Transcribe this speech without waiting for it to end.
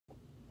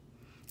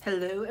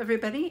Hello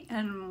everybody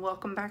and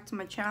welcome back to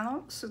my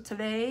channel. So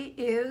today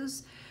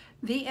is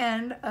the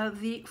end of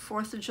the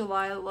 4th of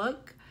July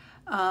look.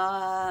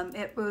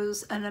 It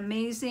was an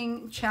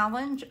amazing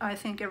challenge. I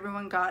think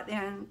everyone got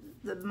in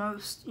the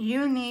most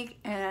unique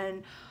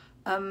and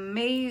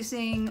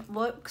amazing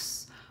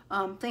looks.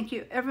 Thank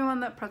you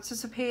everyone that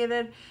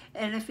participated,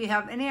 and if you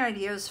have any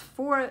ideas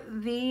for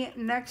the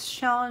next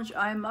challenge,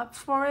 I'm up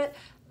for it.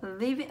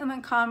 Leave it in the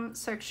comment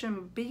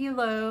section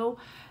below,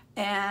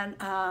 and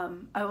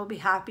I will be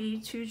happy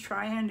to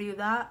try and do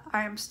that.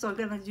 I am still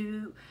gonna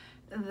do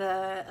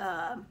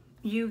the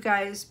you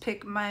guys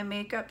pick my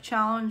makeup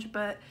challenge,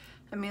 but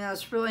I mean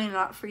that's really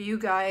not for you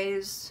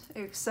guys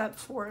except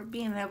for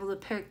being able to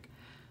pick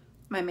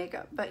my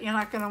makeup, but you're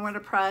not gonna win a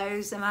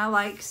prize, and I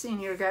like seeing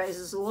your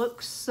guys'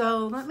 looks,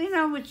 so let me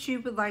know what you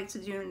would like to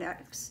do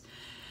next.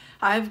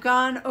 I've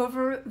gone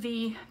over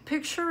the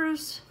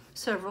pictures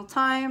several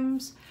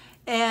times,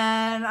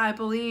 and I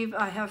believe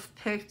I have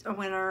picked a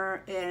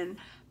winner, and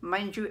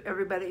mind you,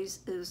 everybody's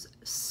is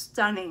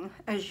stunning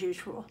as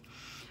usual.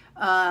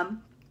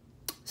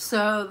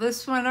 So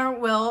this winner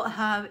will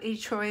have a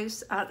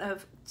choice out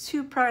of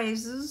 2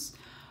 prizes.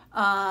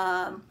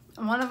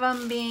 One of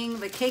them being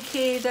the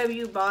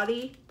KKW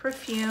body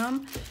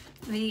perfume,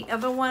 the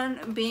other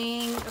one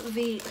being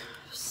the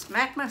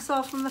smack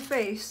myself in the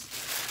face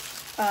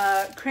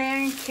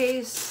crayon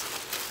case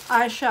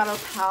eyeshadow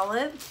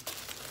palette.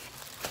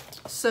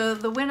 So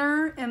the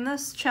winner in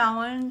this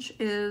challenge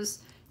is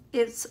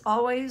It's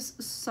Always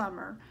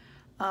Summer.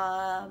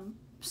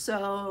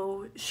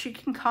 So she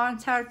can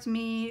contact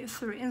me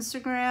through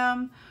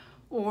Instagram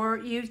or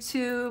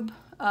YouTube,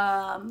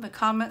 the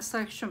comment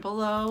section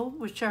below,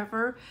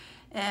 whichever,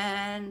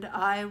 and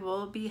I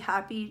will be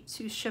happy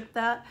to ship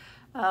that.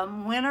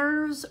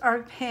 Winners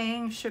are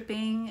paying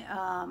shipping.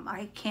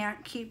 I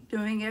can't keep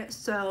doing it,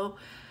 so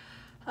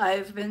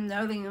I've been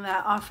noting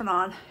that off and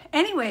on.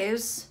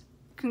 Anyways,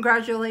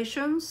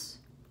 congratulations,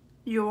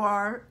 you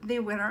are the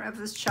winner of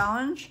this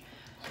challenge,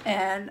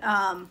 and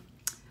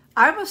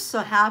I was so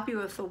happy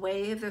with the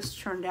way this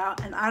turned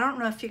out, and I don't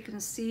know if you can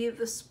see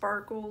the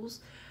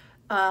sparkles.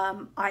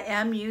 I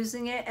am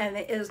using it, and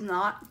it is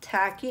not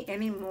tacky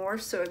anymore,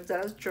 so it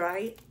does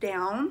dry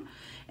down,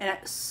 and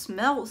it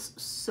smells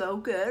so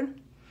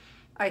good.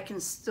 I can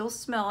still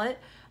smell it.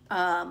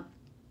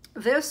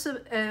 This,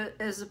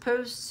 as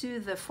opposed to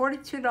the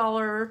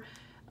 $42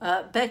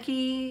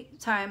 Becky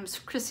times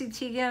Chrissy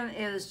Teigen,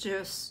 is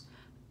just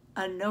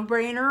a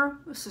no-brainer.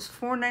 This is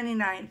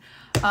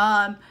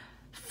 $4.99.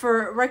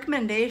 For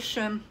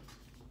recommendation,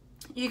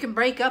 you can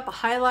break up a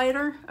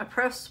highlighter, a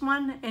pressed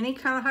one, any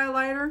kind of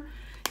highlighter.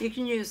 You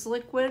can use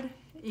liquid,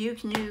 you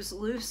can use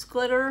loose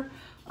glitter.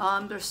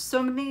 There's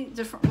so many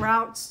different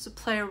routes to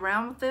play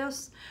around with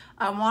this.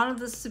 I wanted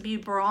this to be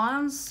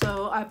bronze,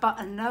 so I bought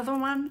another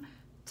one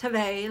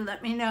today.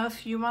 Let me know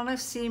if you want to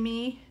see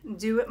me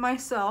do it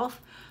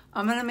myself.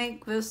 I'm gonna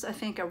make this, I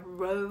think, a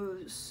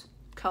rose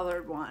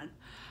colored one.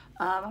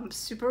 I'm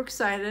super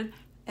excited,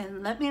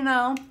 and let me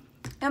know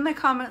in the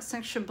comment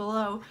section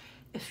below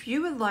if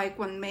you would like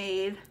one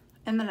made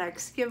in the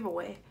next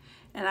giveaway,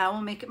 and I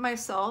will make it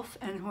myself,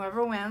 and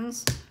whoever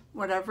wins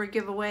whatever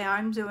giveaway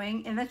I'm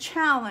doing in a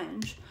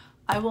challenge,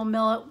 I will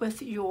mail it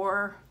with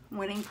your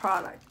winning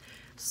product.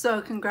 So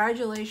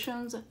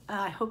congratulations.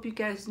 I hope you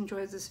guys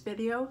enjoyed this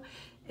video.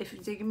 If you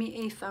did, give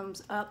me a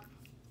thumbs up.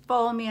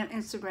 Follow me on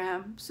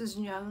Instagram,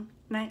 Susan Young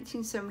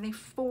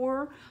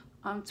 1974,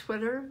 on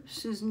Twitter,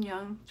 Susan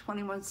Young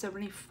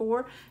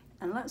 2174,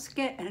 and let's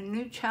get a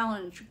new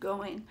challenge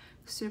going.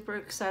 Super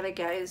excited,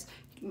 guys.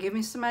 Give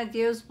me some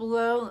ideas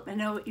below. Let me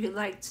know what you'd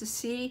like to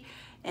see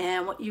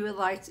and what you would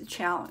like to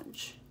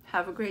challenge.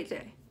 Have a great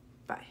day.